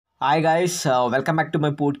Hi guys, welcome back to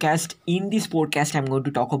my podcast. In this podcast, I'm going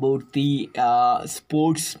to talk about the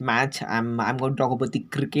sports match. I'm going to talk about the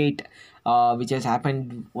cricket, which has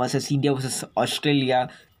happened versus India versus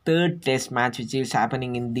Australia. Third Test match, which is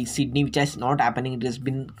happening in the Sydney, which has not happening. It has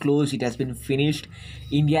been closed. It has been finished.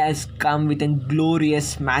 India has come with a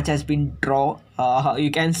glorious match. Has been draw. You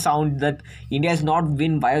can sound that India has not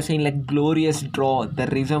win by saying like glorious draw. The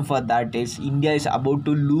reason for that is India is about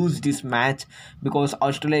to lose this match because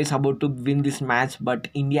Australia is about to win this match, but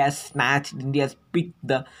India has snatched, India has picked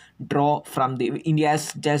the draw from the India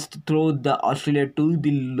has just throw the Australia to the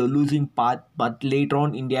losing path, but later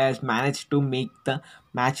on India has managed to make the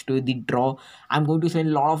match to the draw. I'm going to say a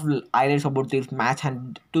lot of highlights about this match,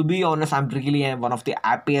 and to be honest, I'm really one of the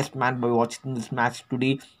happiest man by watching this match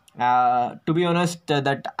today. To be honest,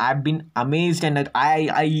 that I've been amazed, and that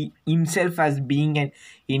I himself as being an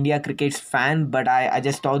India cricket's fan, but I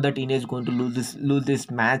just thought that India is going to lose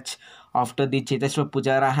this match after the Cheteshwar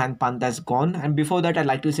Pujara and Pant has gone. And before that, I'd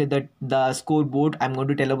like to say that the scoreboard. I'm going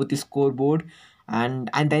to tell about the scoreboard, and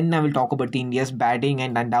then I will talk about the India's batting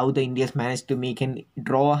and how the India's managed to make an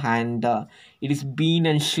draw. And it has been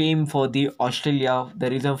a shame for the Australia. The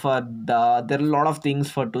reason for there are a lot of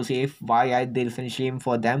things for to say there is a shame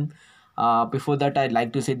for them. Before that, I'd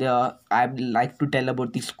like to tell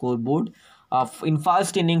about the scoreboard. In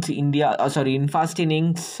first innings, in first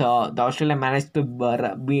innings, the Australia managed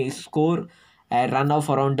to score a run of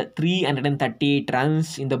around 338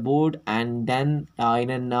 runs in the board, and then in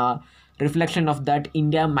an reflection of that,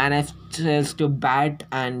 India manages to bat,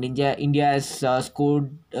 and India has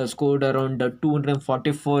scored around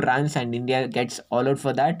 244 runs, and India gets all out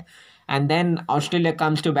for that. And then Australia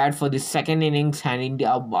comes to bat for the second innings, and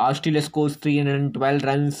Australia scores 312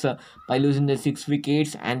 runs by losing the 6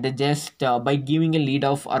 wickets, and they just by giving a lead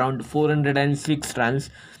of around 406 runs,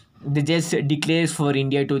 they just declares for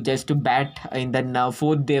India to just to bat in the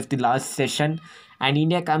fourth day of the last session, and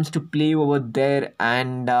India comes to play over there.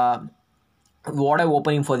 And what a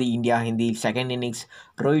opening for the India in the second innings.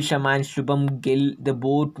 Rohit Sharma and Shubham Gill, they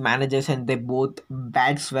both managers and they both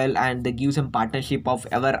bats well, and they give some partnership of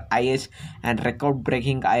ever highest and record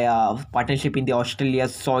breaking partnership in the Australia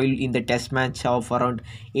soil in the test match of around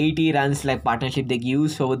 80 runs like partnership they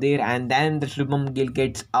give over there. And then the Shubham Gill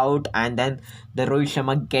gets out, and then the Rohit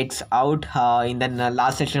Sharma gets out in the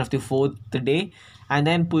last section of the fourth day. And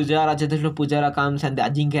then Cheteshwar Pujara comes, and the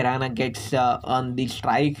Ajinkya Rahane gets on the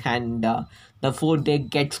strike, and the fourth day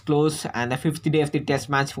gets close, and the fifth day of the test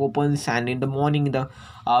match opens. And in the morning, the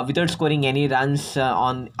without scoring any runs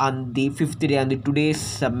on the fifth day on the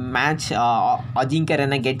today's match, Ajinkya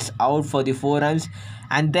Rahane gets out for the 4 runs.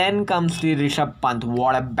 And then comes the Rishabh Pant.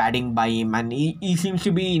 What a batting by him, and he seems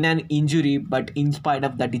to be in an injury, but in spite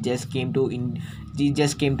of that, he just came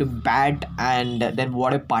to bat. And then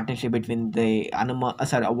what a partnership between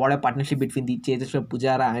what a partnership between the Cheteshwar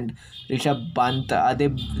Pujara and Rishabh Pant.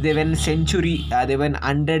 They were century. They were an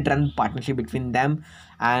 100-run partnership between them,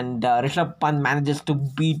 and Rishabh Pant manages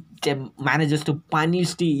to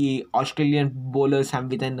punish the Australian bowlers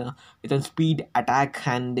and with a speed attack,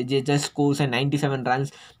 and they just scores a 97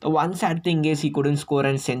 runs. The one sad thing is he couldn't score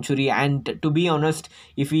a century, and to be honest,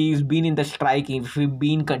 if he's been in the strike, if he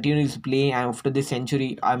been continuous play after the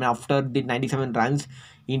century, I mean after the 97 runs,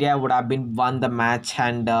 India would have been won the match,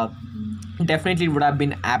 and definitely would have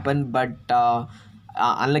been happened. But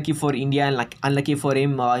unlucky for India, and like unlucky for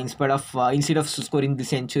him, instead of scoring the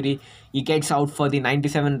century, he gets out for the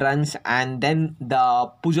 97 runs. And then the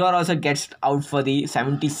Pujara also gets out for the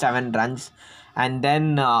 77 runs. And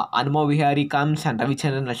then Anuma Vihari comes, and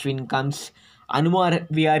Ravichandran Ashwin comes. Anuma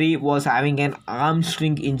Vihari was having an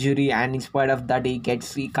hamstring injury, and in spite of that, he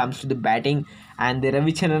comes to the batting. And the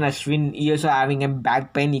Ravichandran Ashwin, he also having a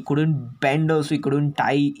back pain. He couldn't bend, also he couldn't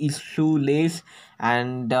tie his shoelace.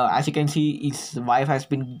 And as you can see, his wife has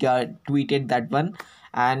been tweeted that one.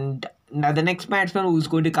 And now the next batsman who is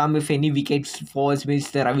going to come if any wickets falls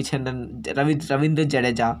is the Ravindra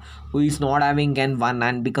Jadeja, who is not having an one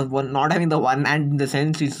hand, because not having the one hand in the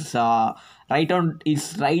sense is right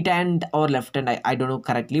hand or left hand, I don't know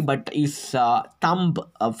correctly, but his thumb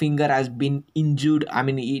finger has been injured. I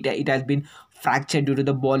mean it has been fractured due to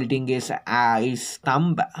the ball hitting his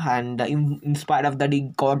thumb. And in spite of that,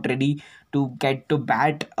 he got ready to get to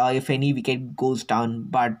bat if any wicket goes down.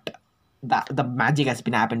 But the magic has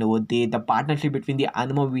been happened over there. The partnership between the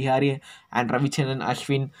Anuma Vihari and Ravichandran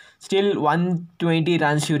Ashwin, still 120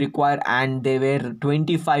 runs you require, and there were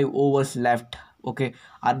 25 overs left. Okay,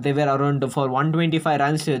 they were around for 125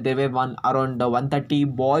 runs. They were around 130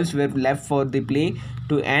 balls were left for the play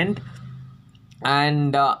to end.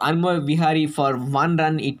 And Anwar Vihari for one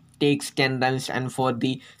run, it takes 10 runs, and for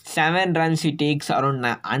the 7 runs he takes around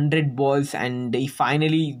 100 balls, and he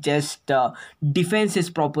finally just defends this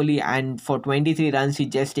properly, and for 23 runs he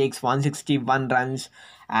just takes 161 runs.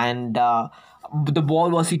 And the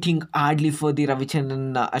ball was hitting hardly for the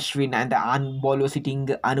Ravichandran Ashwin, and the ball was hitting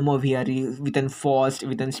Anuma Vihari within force,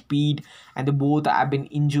 within speed, and they both have been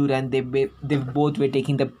injured, and they both were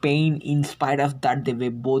taking the pain. In spite of that, they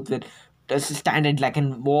were both were just standing like a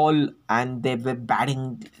wall, and they were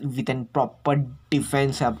batting with a proper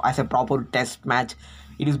defense as a proper test match.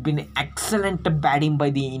 It has been excellent batting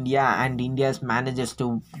by the India, and India's manages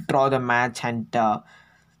to draw the match. And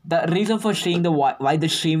the reason for saying why the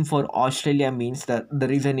shame for Australia means that the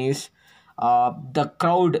reason is the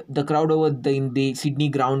crowd over in the Sydney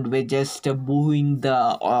ground were just booing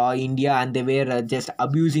the India, and they were just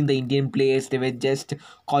abusing the Indian players. They were just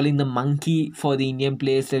calling the monkey for the Indian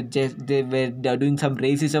players. They were doing some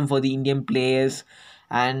racism for the Indian players.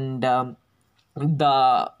 And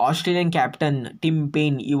the Australian captain Tim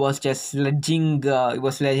Payne, he was sledging and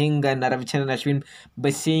Ravichandran Ashwin by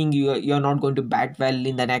saying you're not going to bat well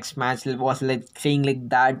in the next match. It was like saying like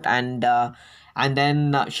that. And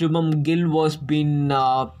then Shubham Gill was been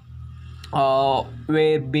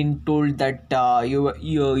were been told that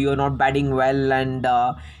you're not batting well. And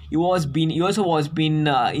he also was been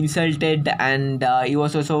insulted, and he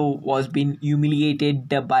was also was been humiliated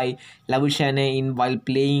by Labuschagne in while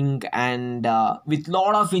playing, and with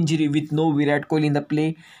lot of injury, with no Virat Kohli in the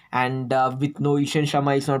play, and with no Ishan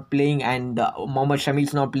Sharma is not playing, and Mohammad Shami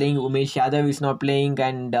is not playing, Umesh Yadav is not playing,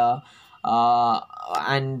 uh,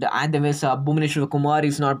 and there was Bhuvaneshwar Kumar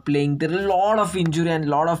is not playing. There are a lot of injury and a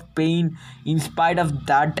lot of pain. In spite of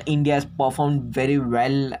that, India has performed very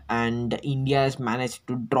well, and India has managed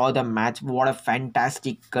to draw the match. What a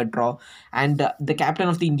fantastic draw! And the captain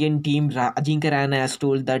of the Indian team, Ajinkya Rahane, has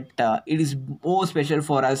told that it is more special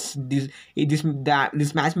for us. This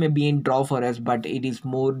match may be in draw for us, but it is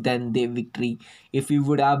more than the victory. If we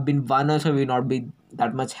would have been won, also we would not be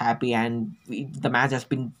that much happy. And the match has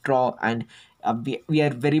been draw, and we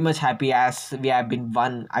are very much happy as we have been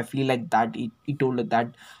won. I feel like that he told like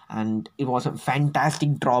that. And it was a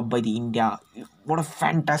fantastic draw by the India. What a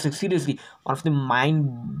fantastic, seriously, one of the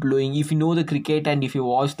mind blowing. If you know the cricket and if you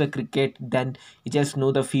watch the cricket, then you just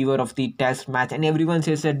know the fever of the test match. And everyone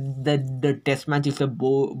says that the test match is a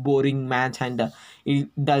boring match, and it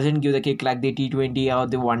doesn't give the kick like the T20 or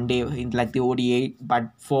the one day in like the ODI. But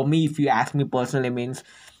for me, if you ask me personally, means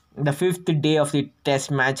the fifth day of the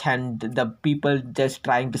test match, and the people just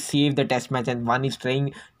trying to save the test match, and one is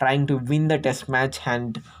trying to win the test match.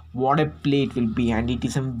 And what a play it will be, and it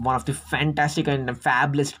is one of the fantastic and a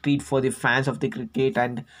fabulous treat for the fans of the cricket.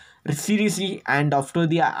 And seriously, and after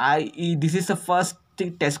the this is the first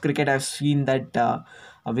test cricket I've seen that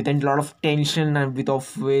with a lot of tension, and with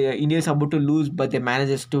of India is about to lose, but they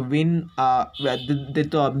manages to win.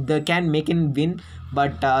 They can make and win,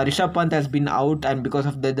 but Rishabh Pant has been out, and because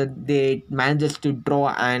of they manages to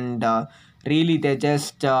draw. And really they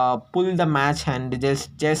just pull the match, and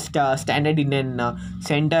just standard in an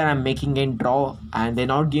center and making a draw. And they're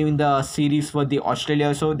not giving the series for the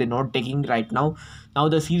Australia, so they're not taking right now. Now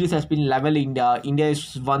the series has been level. India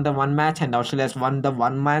has won the one match, and Australia has won the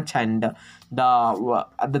one match. And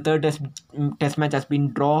the third test match has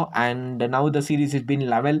been draw, and now the series has been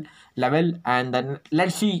level. And then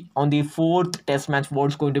let's see on the fourth test match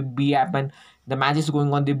what's going to be happen. The match is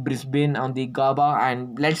going on the Brisbane, on the Gabba,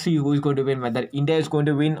 and let's see who is going to win, whether India is going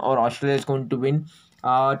to win or Australia is going to win.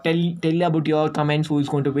 Tell about your comments who is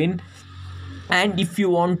going to win. And if you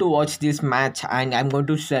want to watch this match, and I'm going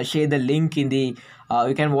to share the link in the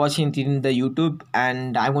you can watch it in the YouTube,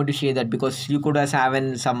 and I'm going to share that because you could have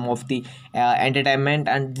having some of the entertainment,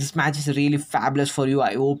 and this match is really fabulous for you.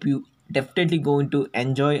 I hope you definitely going to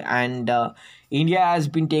enjoy. And India has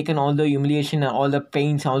been taken all the humiliation and all the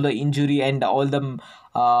pains, all the injury, and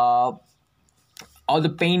uh, all the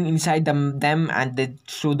pain inside them, and they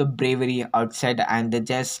show the bravery outside, and they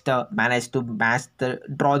just managed to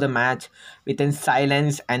draw the match within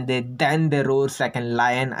silence. And they roars like a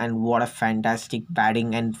lion. And what a fantastic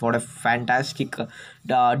batting, and what a fantastic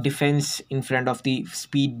defense in front of the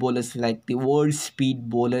speed bowlers, like the world speed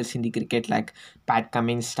bowlers in the cricket, like Pat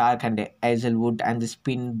Cummins, Stark, and Hazelwood, and the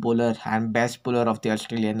spin bowler and best bowler of the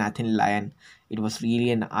Australia, Nathan Lyon. It was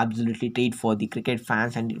really an absolutely treat for the cricket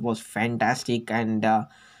fans, and it was fantastic. And I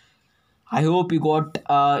hope you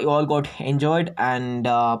all got enjoyed. And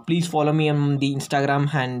please follow me on the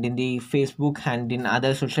Instagram and in the Facebook and in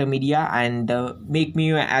other social media, and make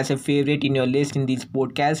me as a favorite in your list in this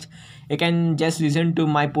podcast. You can just listen to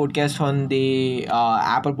my podcast on the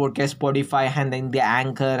Apple Podcast, Spotify, and in the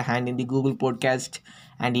Anchor, and in the Google Podcast,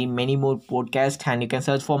 and in many more podcasts. And you can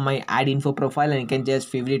search for my ad info profile and you can just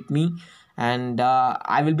favorite me. And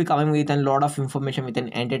I will be coming with a lot of information with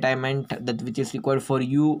an entertainment that which is required for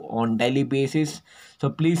you on daily basis. So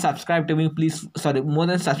please subscribe to me, please, sorry, more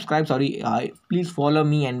than subscribe, sorry, please follow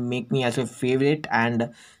me and make me as a favorite.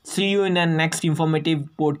 And see you in the next informative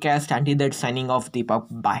podcast. Until that, signing off, Deepak.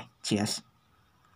 Bye, cheers.